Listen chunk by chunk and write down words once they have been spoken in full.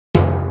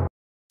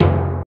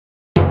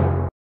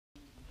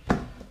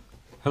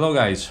Hello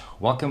guys,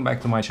 welcome back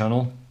to my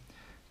channel.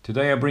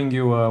 Today I bring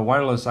you a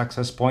wireless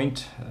access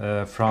point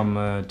from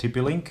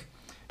TP-Link,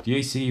 the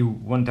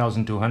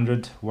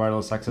AC1200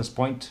 wireless access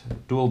point,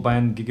 dual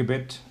band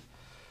gigabit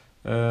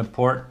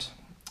port.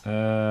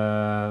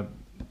 As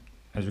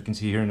you can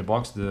see here in the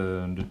box,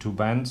 the two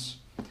bands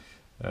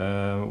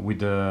with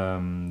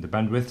the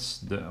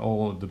bandwidths,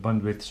 all the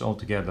bandwidths all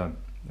together.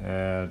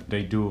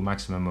 They do a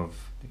maximum of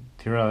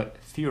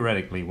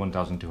theoretically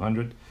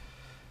 1200.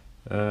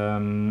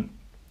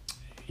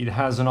 It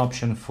has an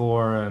option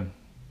for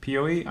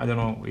PoE. I don't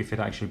know if it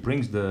actually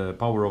brings the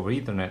power over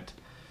Ethernet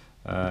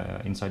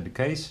inside the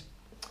case.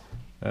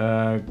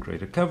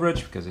 Greater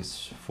coverage because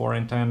it's 4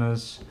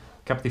 antennas.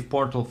 Captive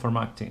portal for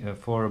marketing.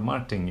 For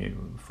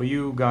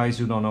you guys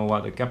who don't know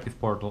what a captive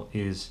portal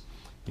is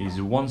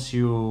once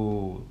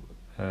you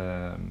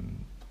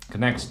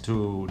connect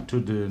to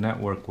the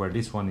network where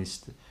this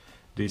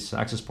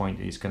access point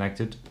is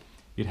connected,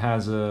 it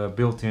has a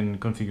built-in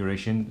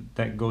configuration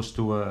that goes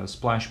to a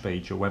splash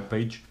page, a web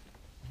page.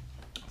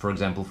 For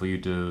example, for you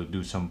to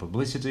do some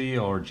publicity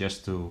or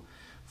just to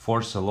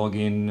force a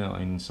login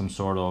in some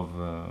sort of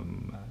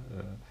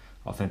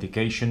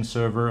authentication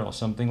server or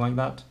something like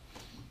that.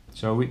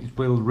 So it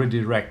will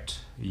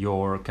redirect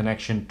your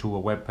connection to a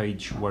web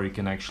page where you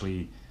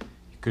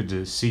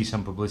could see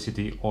some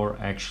publicity or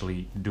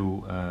actually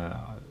do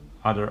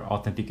other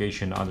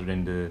authentication other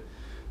than the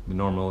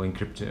normal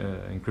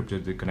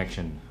encrypted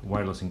connection,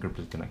 wireless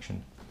encrypted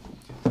connection.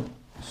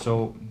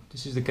 So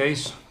this is the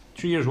case,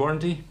 3 years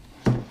warranty.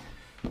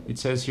 It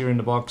says here in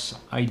the box,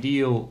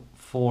 ideal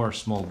for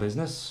small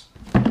business.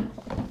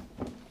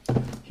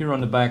 Here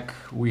on the back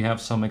we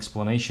have some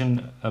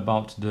explanation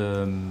about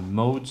the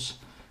modes.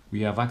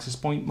 We have access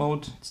point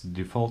mode, it's the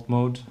default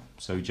mode,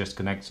 so you just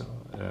connect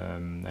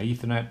an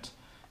Ethernet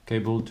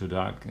cable to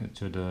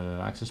the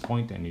access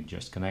point and you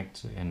just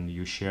connect and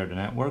you share the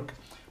network.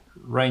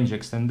 Range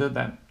extended,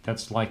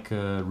 that's like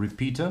a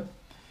repeater.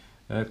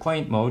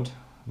 Client mode,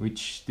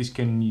 which this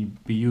can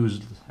be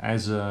used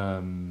as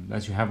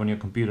you have on your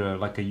computer,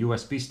 like a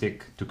USB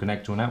stick to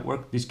connect to a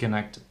network. This can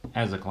act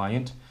as a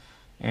client.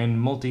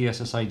 And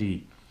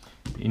multi-SSID.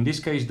 In this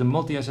case, the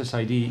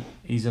multi-SSID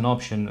is an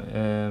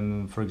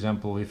option. For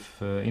example,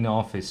 if in an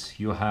office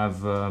you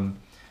have,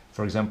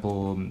 for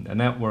example, a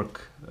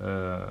network,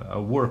 a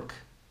work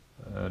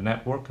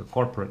network, a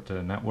corporate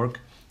network,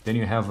 then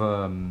you have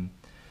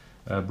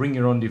bring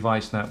your own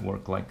device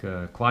network, like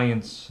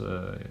clients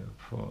for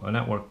a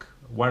network,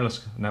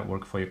 wireless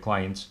network for your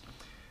clients.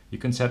 You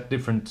can set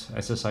different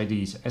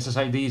SSIDs.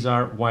 SSIDs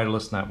are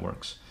wireless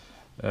networks.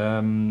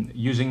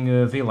 Using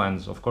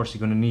VLANs, of course,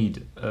 you're going to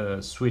need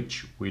a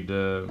switch with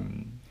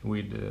VLANs,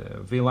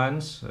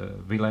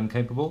 VLAN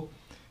capable.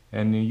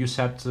 And you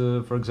set,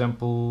 for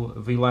example,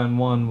 VLAN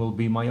 1 will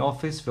be my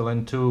office,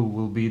 VLAN 2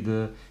 will be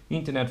the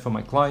internet for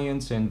my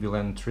clients, and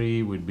VLAN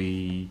 3 would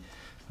be,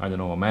 I don't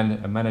know, a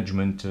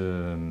management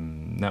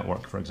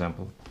network, for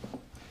example.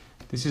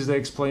 This is the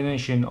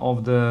explanation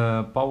of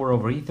the power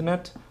over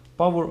Ethernet.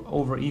 Power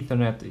over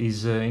Ethernet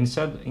is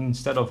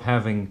instead of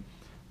having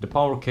the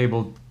power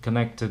cable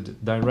connected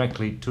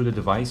directly to the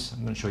device,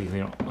 I'm going to show you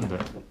here on the.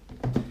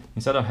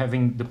 Instead of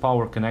having the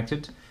power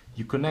connected,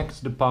 you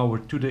connect the power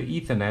to the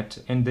Ethernet,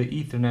 and the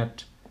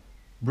Ethernet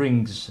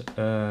brings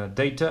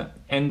data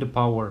and the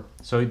power.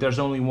 So there's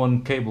only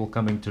one cable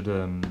coming to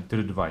the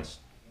device.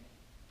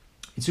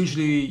 It's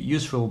usually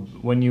useful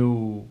when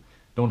you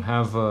don't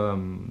have a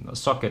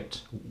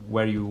socket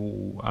where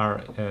you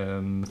are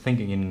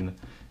thinking in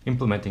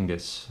implementing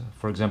this.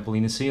 For example,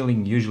 in a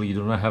ceiling, usually you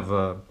don't have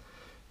a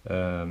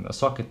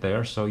socket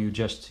there, so you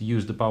just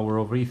use the power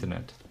over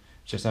Ethernet.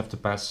 You just have to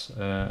pass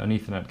an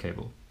Ethernet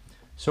cable.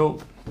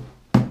 So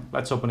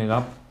let's open it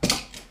up,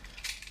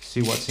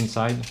 see what's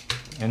inside,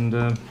 and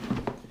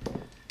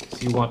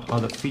see what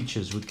other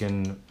features we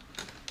can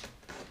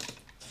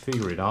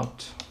figure it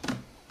out.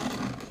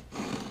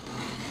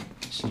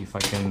 See if I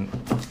can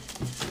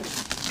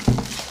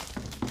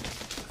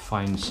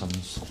find some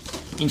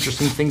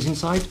interesting things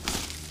inside.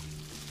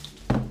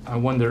 I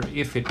wonder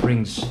if it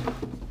brings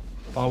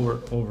power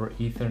over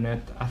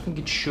Ethernet. I think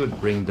it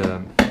should bring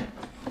the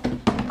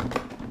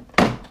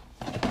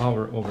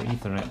power over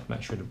Ethernet. I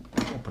should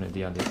open it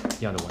the other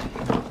way.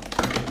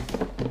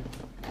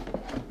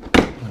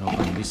 And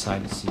open this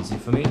side, it's easy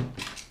for me.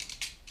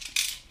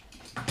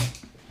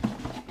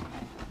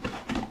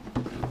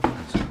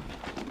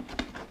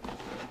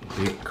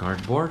 Big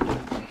cardboard.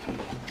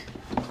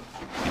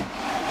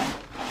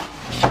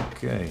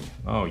 Okay,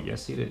 oh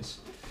yes it is.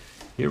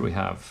 Here we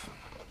have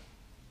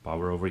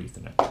power over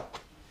Ethernet.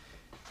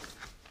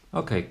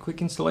 Okay,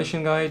 quick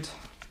installation guide.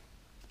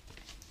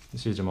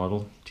 This is the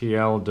model,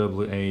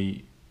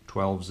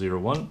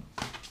 TL-WA1201.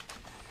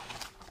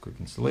 Quick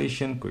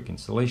installation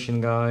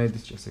guide.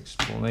 It's just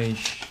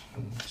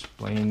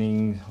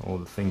explaining all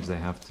the things they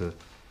have to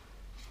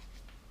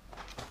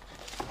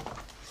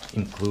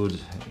include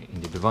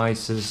in the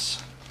devices.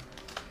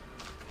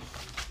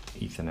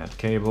 Ethernet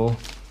cable.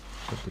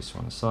 Put this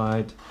one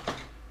aside.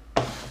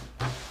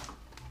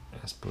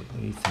 Let's put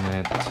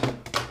Ethernet,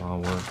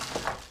 power,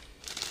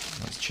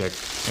 Let's check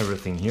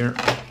everything here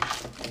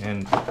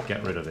and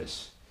get rid of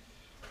this.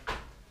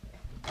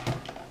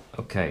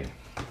 Okay.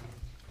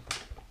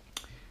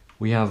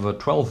 We have a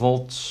 12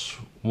 volts,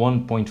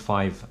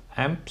 1.5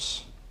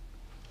 amps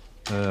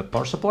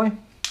power supply.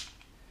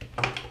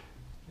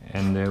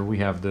 And we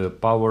have the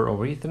power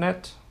over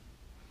Ethernet.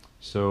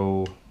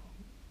 So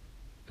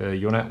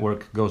your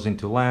network goes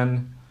into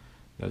LAN.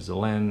 There's a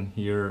LAN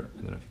here.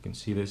 I don't know if you can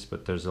see this,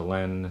 but there's a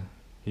LAN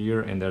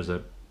here, and there's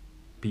a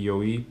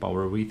PoE,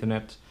 power over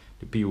Ethernet.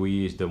 The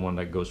PoE is the one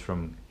that goes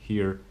from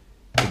here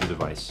to the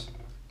device.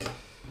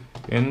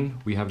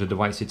 And we have the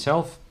device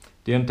itself.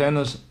 The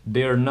antennas,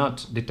 they're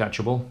not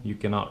detachable. You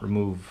cannot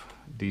remove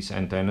these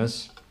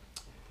antennas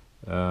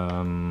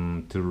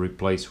to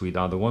replace with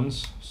other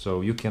ones,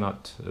 so you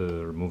cannot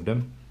remove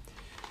them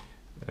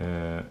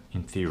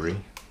in theory.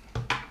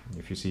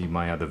 If you see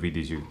my other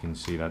videos, you can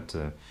see that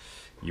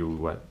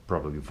you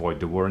probably void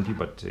the warranty,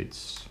 but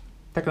it's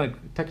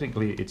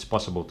technically it's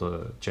possible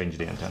to change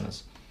the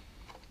antennas.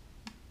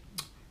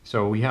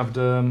 So we have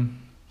the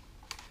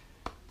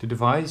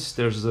device.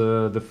 There's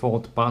the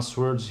default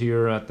passwords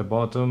here at the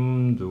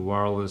bottom, the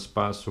wireless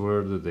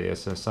password, the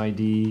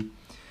SSID.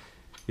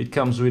 It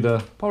comes with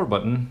a power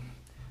button,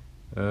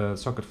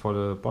 socket for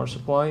the power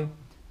supply,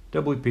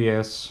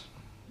 WPS.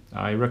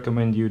 I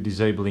recommend you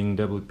disabling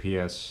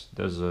WPS.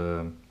 There's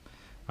a,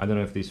 I don't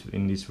know if this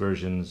in these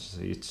versions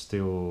it's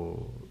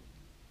still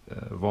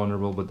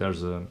vulnerable, but there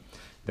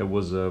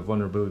was a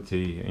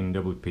vulnerability in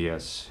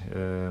WPS.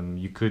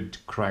 You could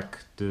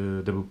crack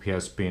the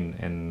WPS pin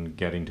and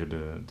get into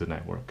the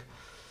network.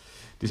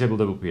 Disable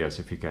WPS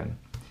if you can.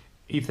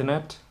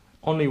 Ethernet,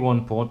 only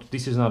one port.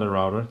 This is not a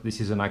router,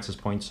 this is an access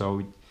point,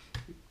 so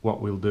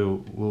what we'll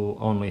do, we'll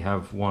only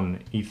have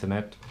one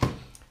Ethernet.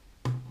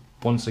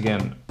 Once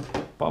again,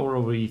 power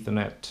over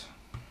Ethernet.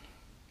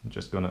 I'm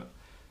just gonna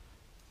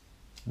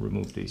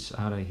remove this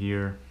out of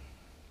here.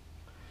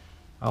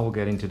 I will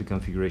get into the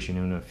configuration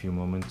in a few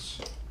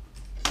moments.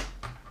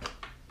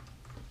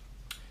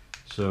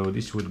 So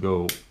this would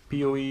go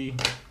PoE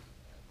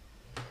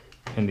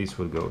and this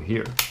would go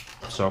here.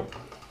 So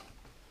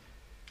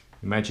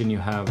imagine you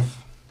have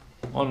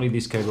only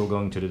this cable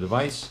going to the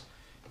device,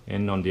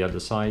 and on the other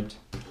side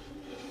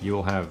you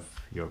will have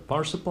your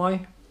power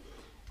supply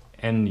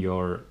and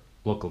your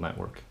local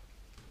network.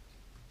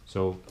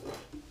 So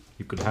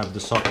you could have the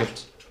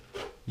socket,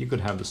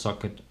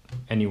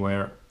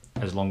 anywhere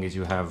as long as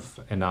you have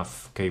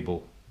enough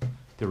cable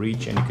to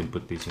reach, and you can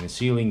put this in a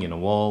ceiling, in a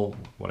wall,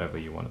 whatever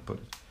you want to put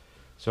it.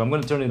 So I'm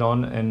going to turn it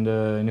on, and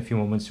in a few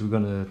moments we're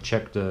going to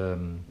check the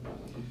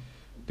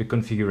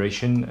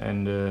configuration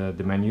and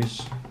the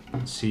menus,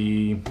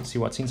 see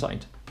what's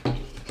inside.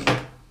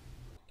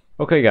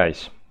 Okay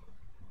guys,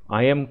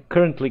 I am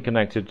currently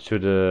connected to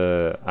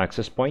the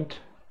access point,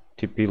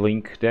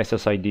 TP-Link. The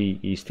SSID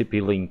is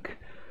TP-Link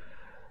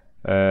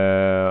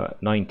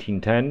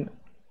 1910,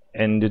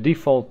 and the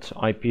default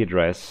IP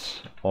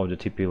address of the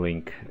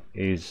TP-Link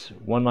is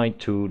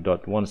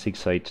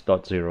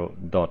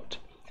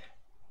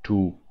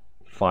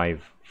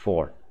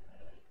 192.168.0.254.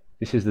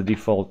 This is the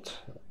default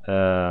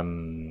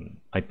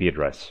IP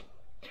address.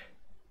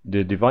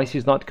 The device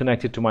is not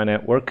connected to my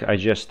network. I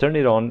just turned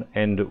it on,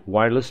 and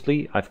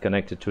wirelessly I've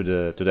connected to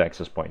the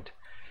access point.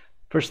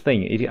 First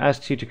thing, it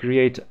asks you to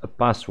create a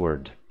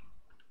password.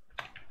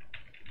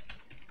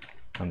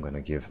 I'm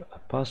gonna give a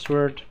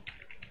password.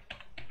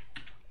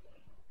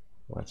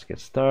 Let's get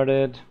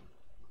started.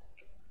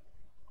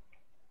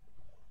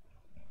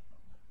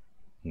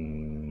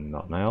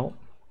 Not now.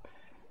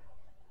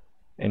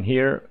 And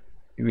here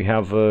we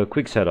have a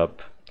quick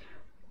setup.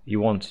 You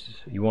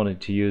want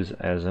it to use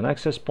as an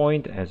access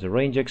point, as a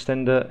range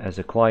extender, as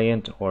a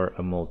client, or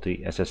a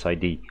multi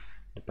SSID,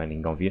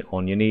 depending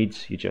on your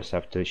needs. You just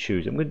have to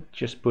choose. I'm going to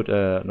just put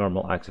a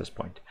normal access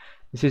point.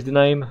 This is the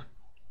name.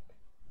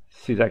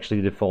 This is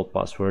actually the default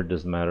password,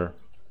 doesn't matter.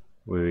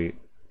 We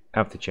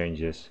have to change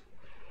this.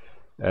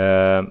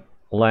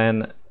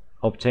 LAN,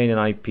 obtain an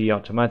IP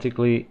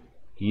automatically.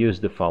 Use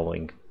the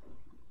following.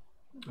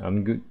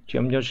 I'm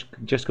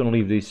just going to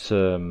leave this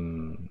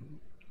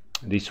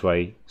this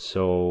way,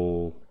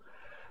 so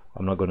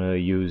I'm not going to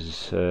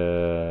use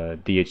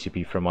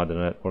DHCP from other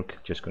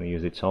network, just going to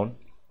use its own.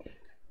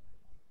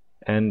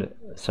 And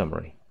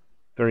summary,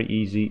 very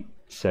easy.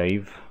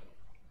 Save,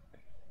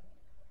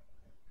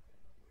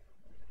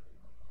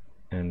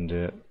 and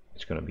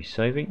it's going to be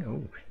saving.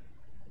 Oh,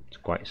 it's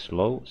quite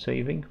slow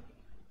saving.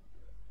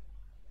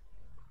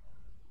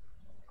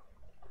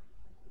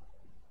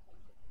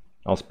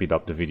 I'll speed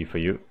up the video for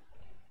you.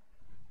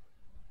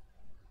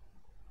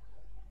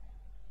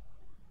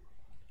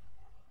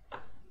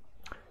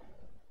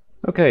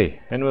 Okay,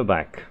 and we're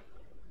back.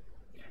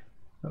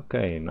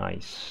 Okay,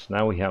 nice.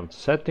 Now we have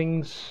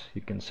settings.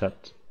 You can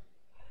set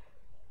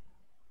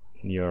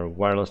your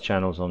wireless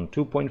channels on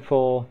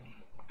 2.4. I'm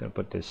gonna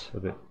put this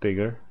a bit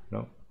bigger.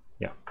 No,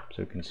 yeah,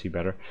 so you can see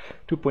better.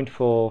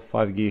 2.4,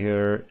 5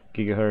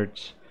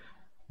 gigahertz,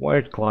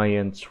 wired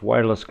clients,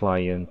 wireless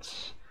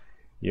clients,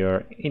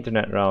 your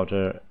internet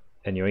router,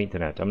 and your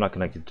internet. I'm not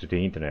connected to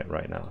the internet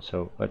right now,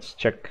 so let's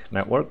check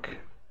network.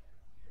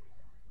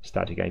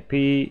 Static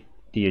IP,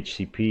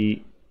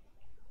 DHCP.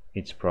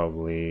 It's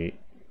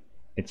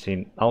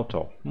in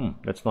auto.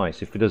 That's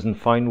nice. If it doesn't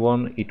find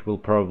one, it will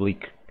probably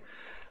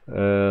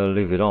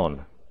leave it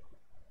on.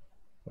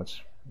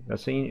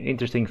 That's an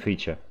interesting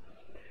feature.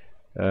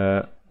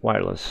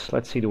 Wireless.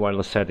 Let's see the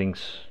wireless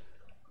settings.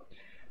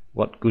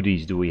 What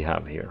goodies do we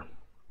have here?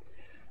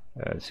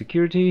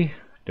 Security,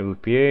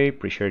 WPA,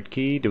 pre-shared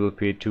key,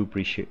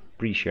 WPA2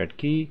 pre-shared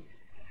key,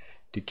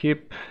 the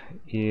KIP,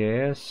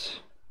 EAS,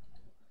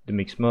 the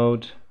mix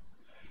mode,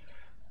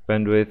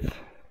 bandwidth,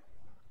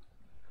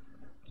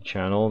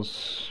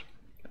 channels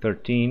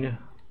 13.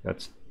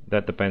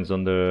 That depends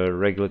on the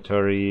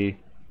regulatory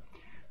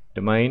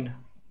domain.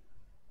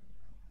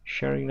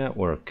 Sharing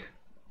network,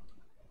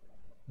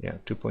 yeah,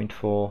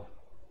 2.4,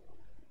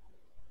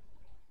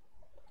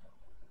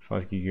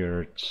 5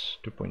 gigahertz,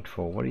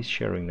 2.4. What is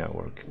sharing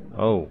network?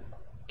 Oh,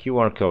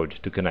 QR code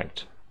to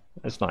connect.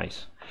 That's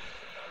nice.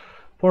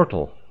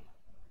 Portal.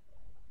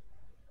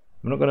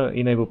 I'm not gonna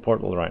enable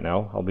portal right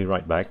now. I'll be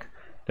right back.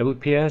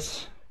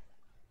 WPS.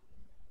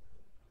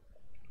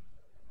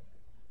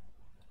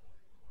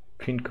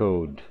 Pin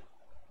code.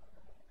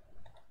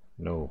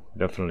 No,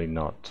 definitely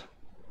not.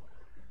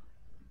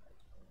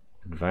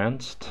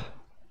 Advanced.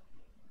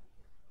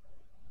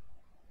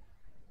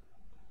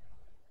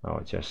 Oh,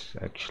 I just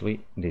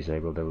actually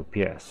disabled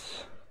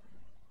WPS.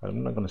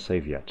 I'm not going to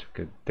save yet.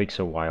 It takes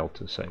a while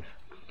to save.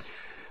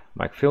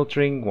 Mic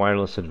filtering,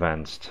 wireless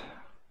advanced.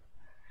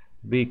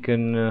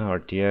 Beacon,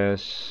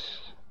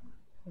 RTS,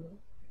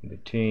 the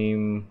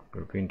team,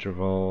 group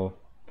interval,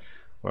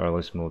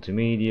 wireless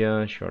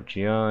multimedia, short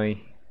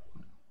GI,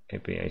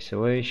 API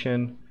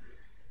isolation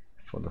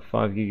for the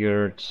 5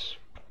 gigahertz.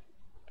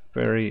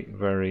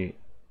 Very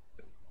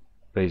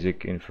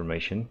basic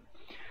information.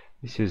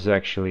 This is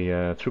actually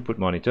a throughput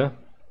monitor,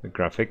 the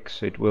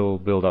graphics. It will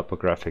build up a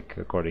graphic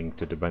according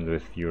to the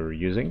bandwidth you're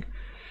using.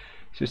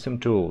 System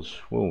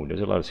tools. Whoa, there's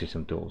a lot of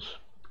system tools.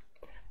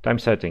 Time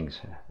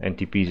settings,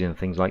 NTPs and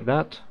things like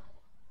that.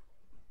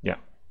 Yeah,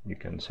 you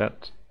can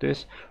set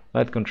this.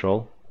 LED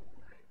control.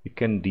 You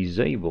can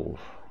disable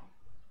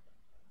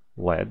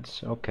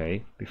LEDs.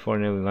 Okay, before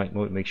enabling night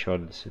mode, make sure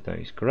the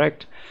setting is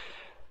correct.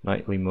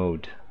 Nightly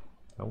mode.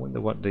 I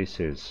wonder what this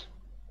is.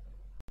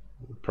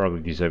 We'll probably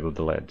disable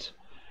the LEDs.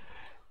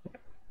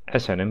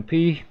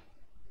 SNMP,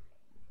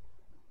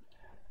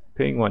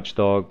 ping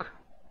watchdog.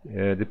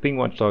 The ping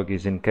watchdog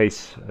is in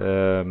case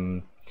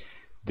the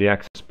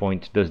access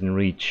point doesn't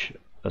reach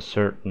a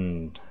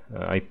certain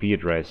IP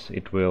address,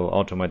 it will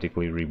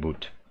automatically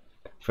reboot.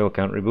 Fail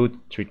count reboot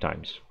 3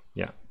 times.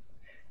 Yeah.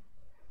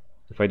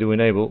 If I do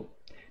enable,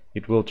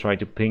 it will try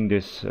to ping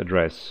this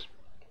address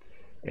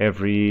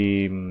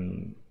every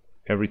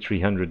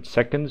 300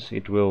 seconds.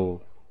 It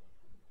will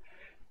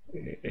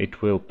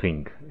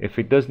ping. If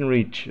it doesn't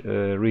reach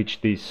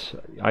this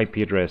IP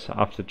address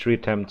after 3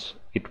 attempts,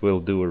 it will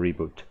do a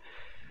reboot.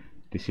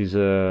 This is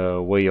a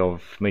way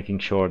of making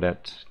sure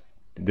that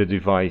the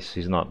device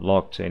is not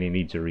locked and it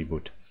needs a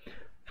reboot.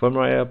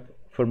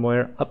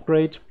 Firmware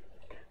upgrade,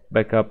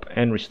 backup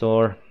and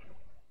restore,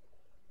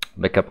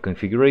 backup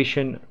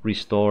configuration,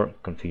 restore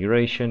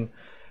configuration,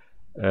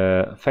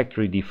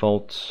 factory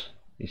defaults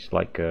is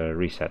like a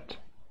reset.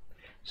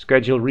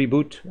 Schedule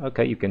reboot.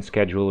 Okay, you can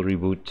schedule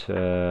reboot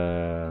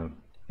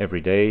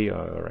every day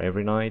or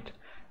every night.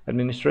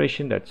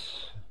 Administration,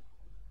 that's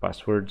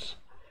passwords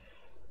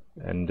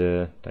and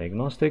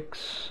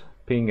diagnostics,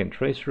 ping and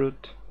trace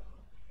route,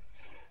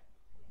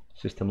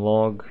 system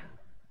log,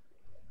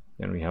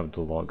 and we have the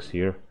logs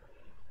here,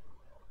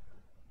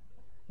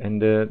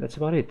 and that's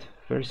about it.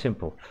 Very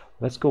simple.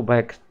 Let's go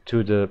back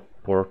to the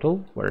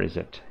portal. Where is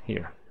it?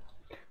 Here.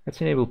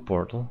 Let's enable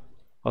portal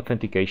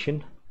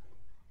authentication.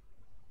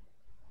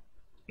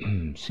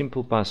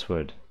 Simple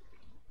password.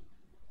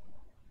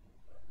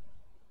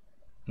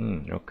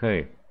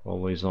 Okay,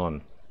 always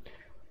on.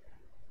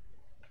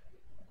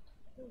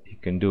 You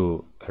can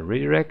do a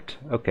redirect.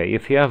 Okay,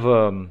 if you have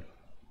a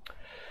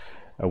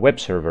web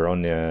server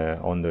on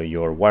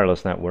your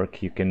wireless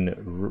network, you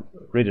can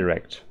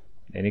redirect,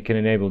 and you can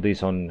enable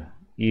this on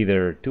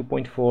either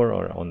 2.4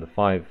 or on the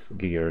 5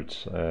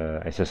 gigahertz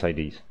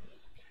SSIDs.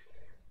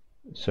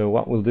 So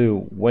what we'll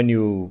do when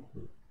you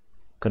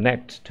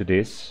connect to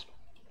this,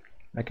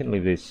 I can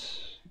leave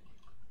this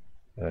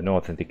no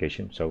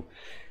authentication, so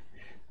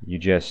you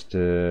just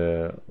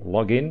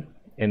log in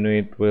and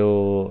it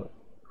will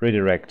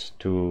redirect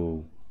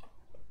to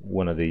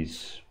one of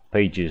these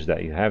pages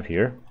that you have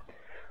here,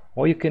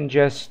 or you can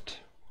just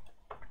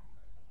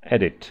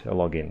edit a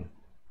login.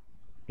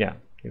 Yeah,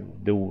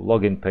 the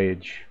login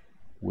page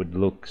would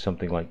look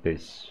something like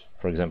this.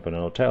 For example, an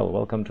hotel,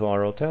 welcome to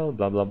our hotel,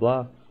 blah blah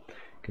blah.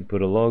 You can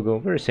put a logo.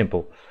 Very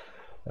simple.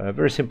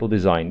 Very simple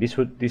design. This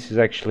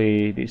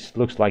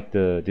looks like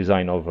the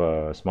design of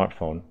a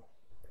smartphone.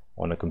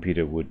 On a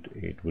computer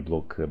it would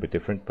look a bit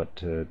different,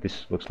 but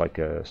this looks like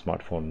a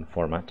smartphone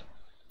format.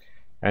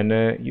 And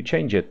you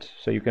change it,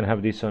 so you can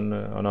have this on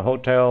a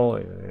hotel.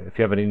 If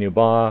you have it in your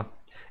bar,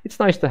 it's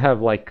nice to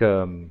have like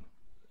a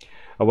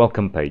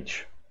welcome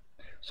page,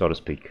 so to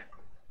speak.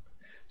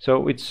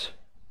 So it's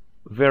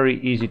very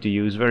easy to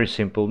use, very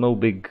simple, no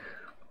big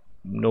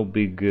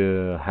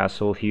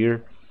hassle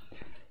here.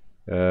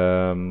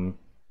 You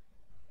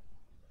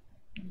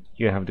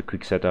have the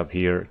quick setup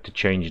here to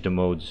change the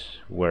modes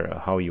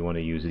how you want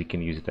to use it. You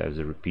can use it as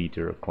a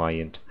repeater, a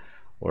client,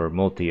 or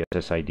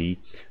multi-SSID.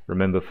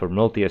 Remember, for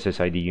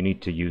multi-SSID you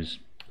need to use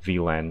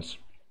VLANs.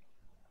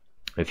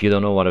 If you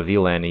don't know what a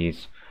VLAN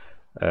is,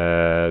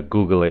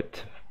 Google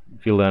it.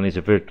 VLAN is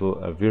a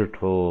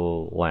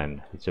virtual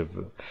LAN.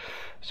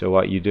 So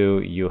what you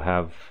do, you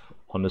have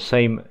on the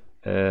same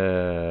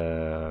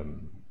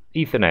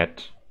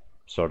Ethernet,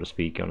 so to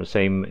speak, on the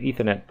same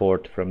Ethernet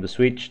port from the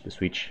switch. The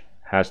switch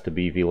has to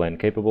be VLAN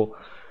capable.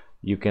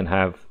 You can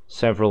have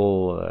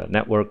several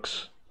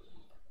networks.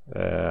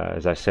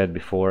 As I said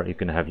before, you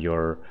can have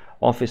your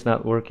office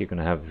network, you can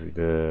have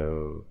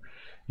the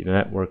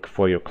network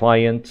for your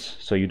clients,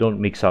 so you don't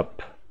mix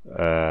up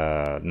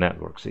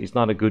networks. It's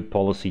not a good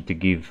policy to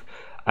give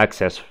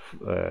access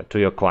to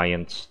your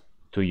clients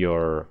to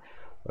your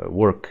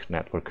work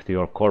network, to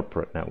your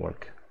corporate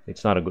network.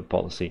 It's not a good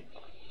policy,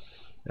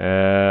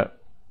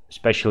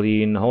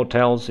 especially in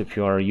hotels. If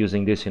you are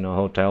using this in a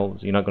hotel,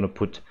 you're not going to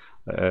put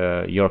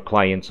your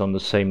clients on the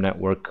same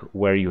network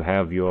where you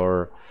have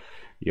your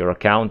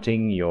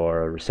accounting,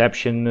 your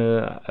reception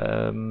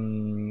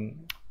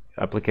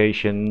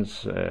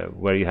applications,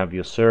 where you have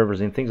your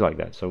servers and things like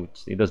that. So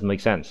it doesn't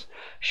make sense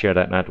share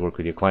that network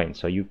with your clients.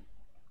 So you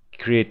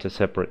create a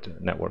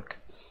separate network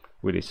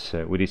with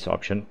this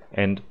option,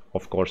 and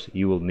of course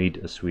you will need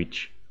a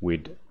switch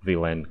with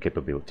VLAN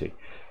capability.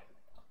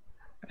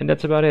 And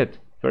that's about it.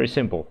 Very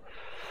simple.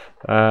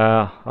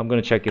 I'm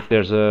going to check if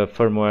there's a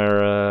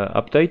firmware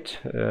update.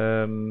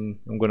 I'm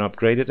going to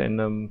upgrade it,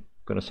 and I'm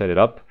going to set it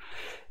up.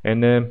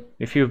 And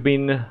if you've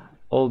been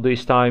all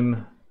this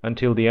time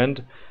until the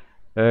end,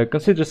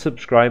 consider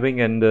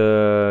subscribing and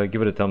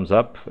give it a thumbs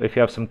up. If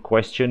you have some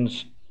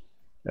questions,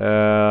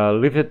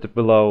 leave it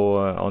below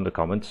on the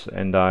comments,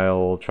 and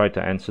I'll try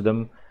to answer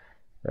them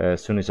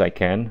as soon as I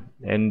can.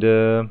 And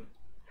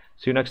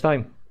see you next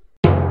time.